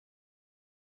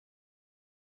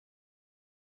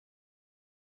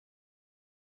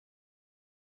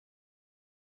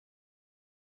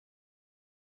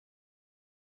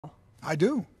I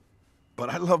do. But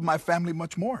I love my family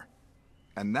much more.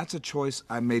 And that's a choice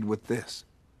I made with this.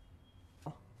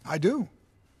 I do.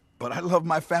 But I love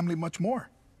my family much more.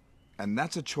 And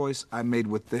that's a choice I made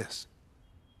with this.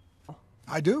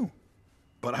 I do.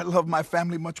 But I love my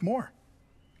family much more.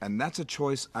 And that's a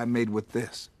choice I made with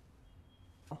this.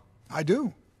 I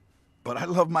do. But I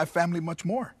love my family much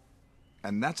more.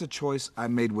 And that's a choice I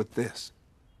made with this.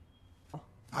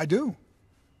 I do.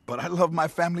 But I love my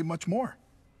family much more.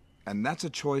 And that's a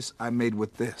choice I made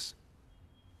with this.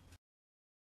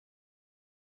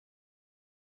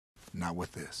 Not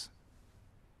with this.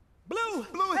 Blue!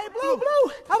 Blue! Hey, Blue!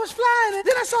 Blue! I was flying and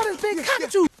then I saw this big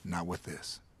cockatoo. Not with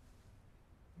this.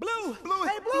 Blue! Blue!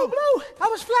 Hey, Blue! Blue! I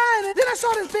was flying and then I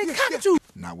saw this big cockatoo.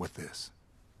 Not with this.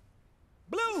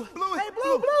 Blue! Blue! Hey,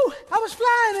 Blue! Blue! I was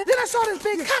flying and then I saw this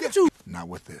big cockatoo. Not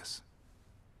with this.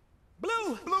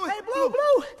 Blue! Blue! Hey, Blue!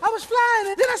 Blue! I was flying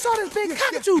and then I saw this big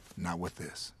cockatoo. Not with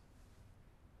this.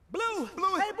 Blue!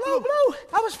 Blue! Hey, Blue! Blue!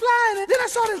 I was flying and then I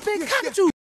saw this big cockatoo.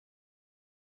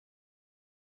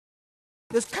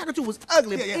 This cockatoo was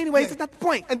ugly, but anyways, that's not the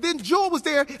point. And then Jewel was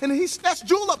there, and he snatched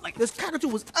Jewel up like this. Cockatoo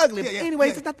was ugly, but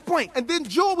anyways, that's not the point. And then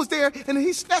Jewel was there, and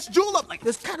he snatched Jewel up like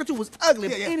this. Cockatoo was ugly,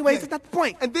 but anyways, that's not the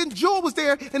point. And then Jewel was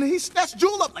there, and he snatched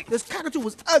Jewel up like this. Cockatoo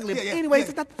was ugly, but anyways,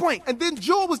 that's not the point. And then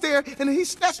Jewel was there, and he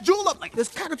snatched Jewel up like this.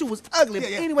 Cockatoo was ugly,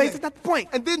 but anyways, that's not the point.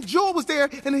 And then Jewel was there,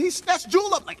 and he snatched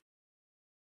Jewel up like.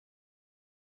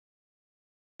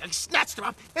 And snatched her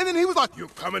up, and then he was like, "You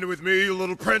coming with me, you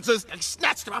little princess?" And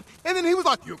snatched her up, and then he was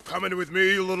like, "You coming with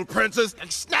me, you little princess?"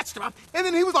 And snatched her up, and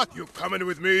then he was like, "You coming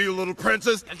with me, you little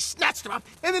princess?" And snatched her up,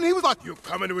 and then he was like, "You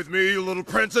coming with me, you little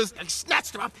princess?" And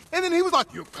snatched her up, and then he was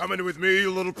like, "You coming with me,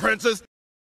 you little princess?"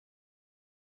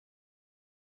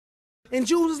 And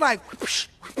Jules was like, whoosh,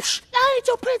 whoosh, I ain't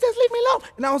your princess, leave me alone.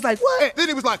 And I was like, what? And then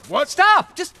he was like, what?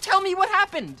 Stop! Just tell me what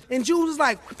happened. And Jules was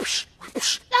like, whoosh,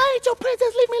 whoosh, I ain't your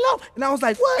princess, leave me alone. And I was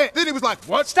like, what? And then he was like,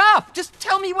 what? Stop! Just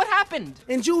tell me what happened.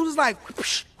 And Jules was like,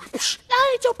 whoosh, whoosh, I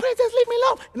ain't your princess, leave me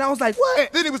alone. And I was like, what? And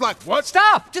then he was like, what?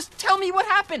 Stop! Just tell me what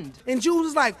happened. And Jules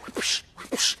was like, whoosh,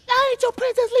 whoosh, I ain't your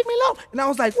princess, leave me alone. And I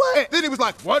was like, what? And then he was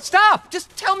like, what? Stop!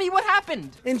 Just tell me what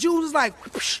happened. And Jules was like,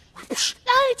 whoosh, whoosh,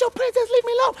 I ain't your princess, leave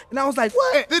me alone. And I was like,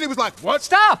 what? And then he was like, what?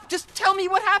 Stop! Just tell me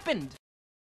what happened.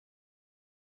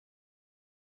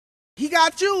 He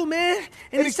got you, man.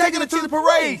 And he's taking her to the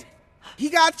parade. He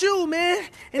got you, man.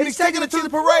 And he's taking her to the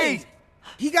parade.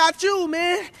 He got you,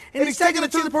 man. And he's taking her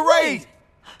to the parade.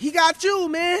 He got you,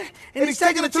 man. And he's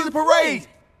taking her to the parade.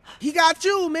 He got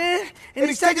you, man. And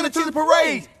he's taking her to the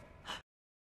parade.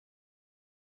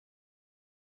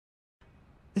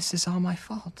 This is all my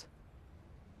fault.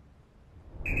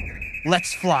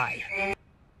 Let's fly.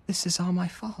 This is all my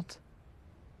fault.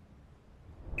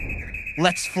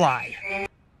 Let's fly.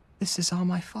 This is all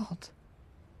my fault.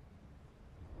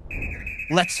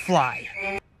 Let's fly.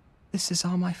 This is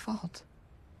all my fault.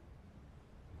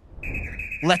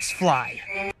 Let's fly.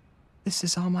 This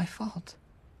is all my fault.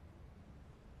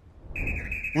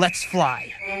 Let's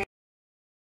fly.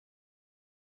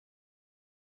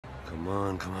 Come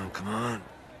on, come on, come on.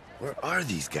 Where are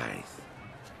these guys?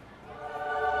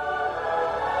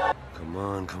 Come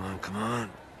on, come on, come on.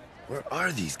 Where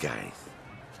are these guys?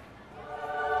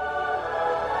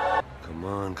 Come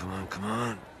on, come on, come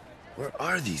on. Where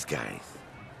are these guys?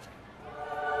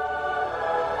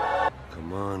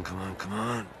 Come on, come on, come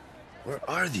on. Where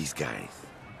are these guys?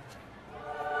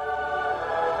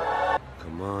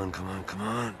 Come on, come on, come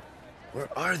on. Where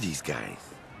are these guys?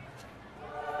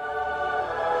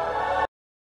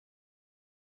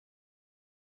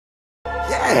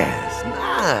 Yes,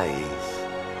 nice.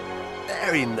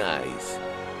 Very nice.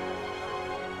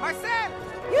 Marcel!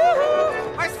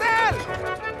 Yoo-hoo! Marcel!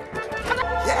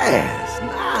 Yes,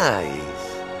 nice.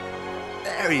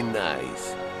 Very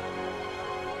nice.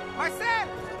 Marcel!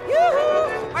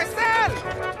 Yoo-hoo! Marcel!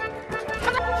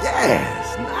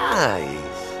 Yes,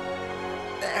 nice.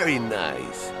 Very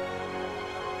nice.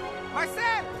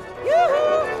 Marcel!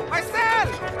 Yoo-hoo! Marcel!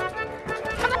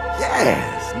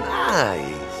 Yes,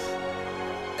 nice.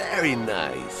 Very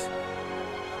nice.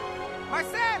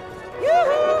 Marcel!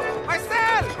 Yoo-hoo!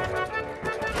 Marcel!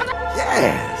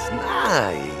 Yes,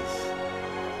 nice.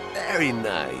 Very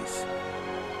nice.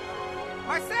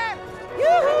 Marcel!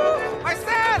 Yoo-hoo!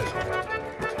 Marcel!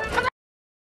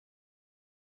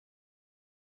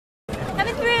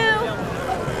 Coming through!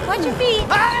 Watch your feet!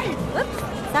 Hey! Whoops,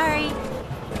 sorry.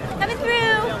 Coming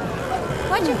through!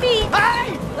 Watch your feet! Hey!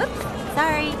 Whoops,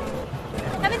 sorry.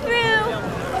 Coming through!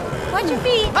 Watch your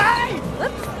feet! Hey!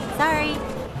 Whoops, sorry.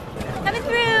 Coming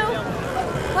through!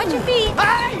 Watch your feet!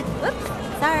 Hey! Whoops,